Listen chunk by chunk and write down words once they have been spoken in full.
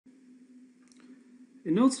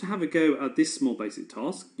In order to have a go at this Smallbasic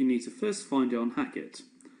task, you need to first find it on Hackett.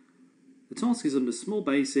 The task is under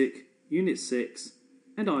Smallbasic, Unit 6,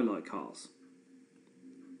 and I Like Cars.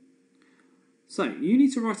 So, you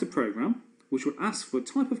need to write a program which will ask for a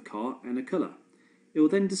type of car and a colour. It will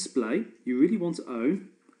then display you really want to own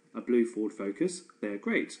a blue Ford Focus. They are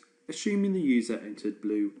great, assuming the user entered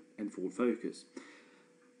blue and Ford Focus.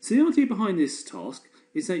 So the idea behind this task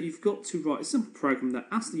is that you've got to write a simple program that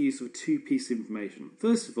asks the user for two pieces of information.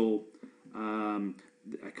 First of all,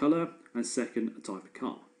 a colour, and second, a type of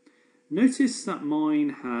car. Notice that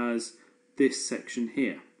mine has this section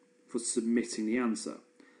here for submitting the answer.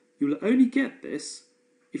 You will only get this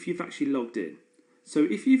if you've actually logged in. So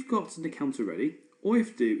if you've got an account already, all you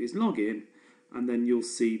have to do is log in and then you'll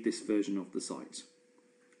see this version of the site.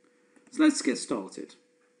 So let's get started.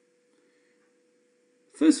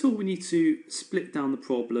 First of all, we need to split down the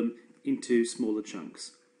problem into smaller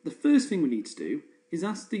chunks. The first thing we need to do is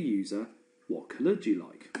ask the user, what colour do you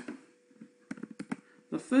like?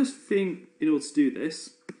 The first thing, in order to do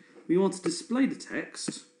this, we want to display the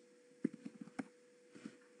text.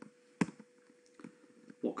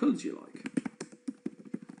 What colour do you like?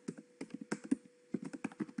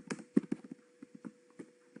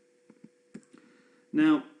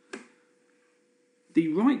 Now, the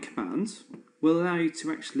write command will allow you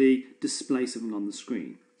to actually display something on the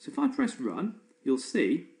screen. So if I press run, you'll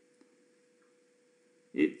see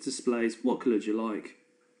it displays what colour do you like,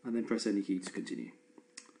 and then press any key to continue.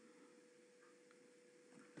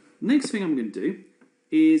 Next thing I'm going to do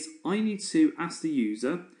is I need to ask the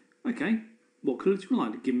user, okay, what colour do you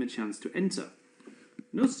like, to give them a chance to enter.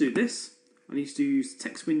 In order to do this, I need to use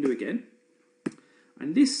TextWindow again,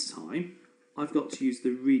 and this time I've got to use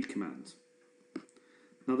the read command.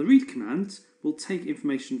 Now the read command will take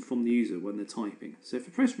information from the user when they're typing. So if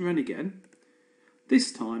I press run again,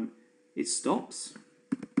 this time it stops,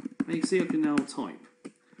 and you can see I can now type.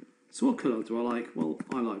 So what colour do I like? Well,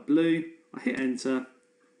 I like blue. I hit enter,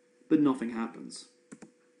 but nothing happens.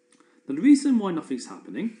 Now the reason why nothing's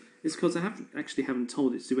happening is because I haven't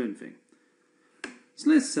told it to do anything.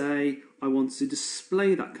 So let's say I want to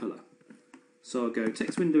display that colour. So I'll go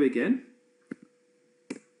text window again,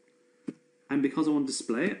 and because I want to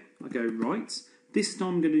display it, I go right. This time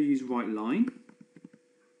I'm going to use right line,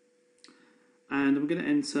 and I'm going to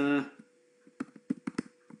enter,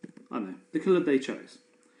 I don't know, the colour they chose.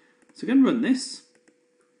 So I'm going to run this.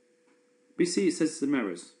 We see it says some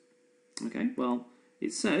errors. Okay, well,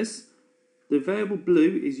 it says the variable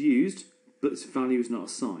blue is used, but its value is not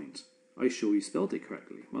assigned. Are you sure you spelled it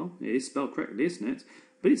correctly? Well, it is spelled correctly, isn't it?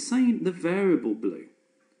 But it's saying the variable blue.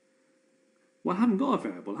 Well, I haven't got a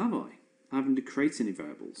variable, have I? I haven't created any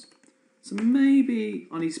variables. So maybe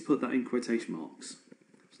I need to put that in quotation marks.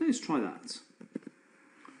 So let's try that.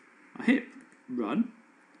 I hit run.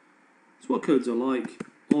 So what colour do I like?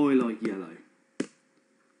 Oh, I like yellow. But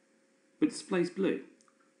it displays blue.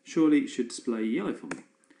 Surely it should display yellow for me.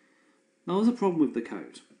 Now there's a problem with the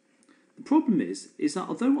code. The problem is that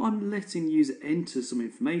although I'm letting the user enter some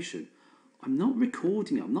information, I'm not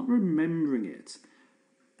recording it, I'm not remembering it.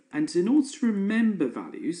 And in order to remember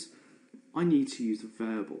values, I need to use a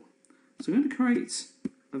variable. So I'm going to create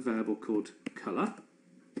a variable called colour,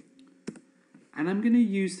 and I'm going to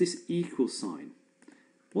use this equal sign.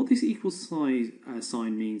 What this equal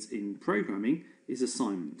sign means in programming is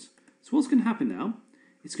assignment. So what's going to happen now,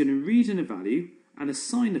 it's going to read in a value and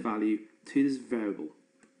assign a value to this variable.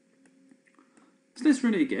 So let's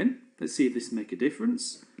run it again. Let's see if this makes a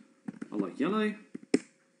difference. I like yellow.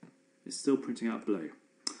 It's still printing out blue.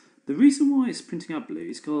 The reason why it's printing out blue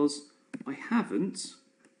is because I haven't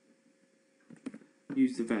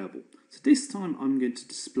used the variable. So this time I'm going to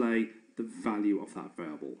display the value of that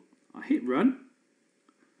variable. I hit run.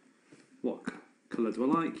 What colour do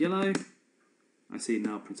I like? Yellow. I see it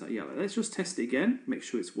now prints out yellow. Let's just test it again, make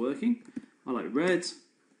sure it's working. I like red,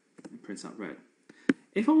 it prints out red.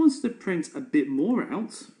 If I wanted to print a bit more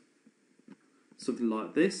out, something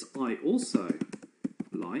like this, I also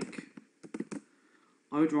like,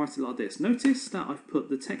 I would write it like this. Notice that I've put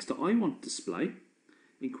the text that I want to display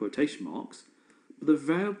in quotation marks, but the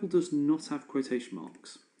variable does not have quotation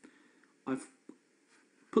marks. I've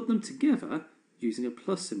put them together using a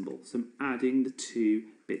plus symbol, so I'm adding the two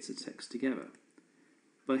bits of text together.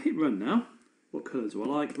 If I hit run now, what colour do I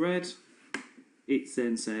like? Red. It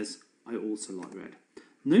then says, I also like red.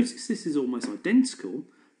 Notice this is almost identical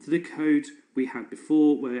to the code we had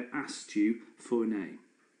before where it asked you for a name.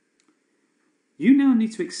 You now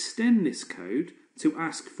need to extend this code to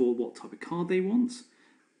ask for what type of card they want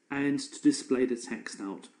and to display the text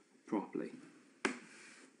out properly.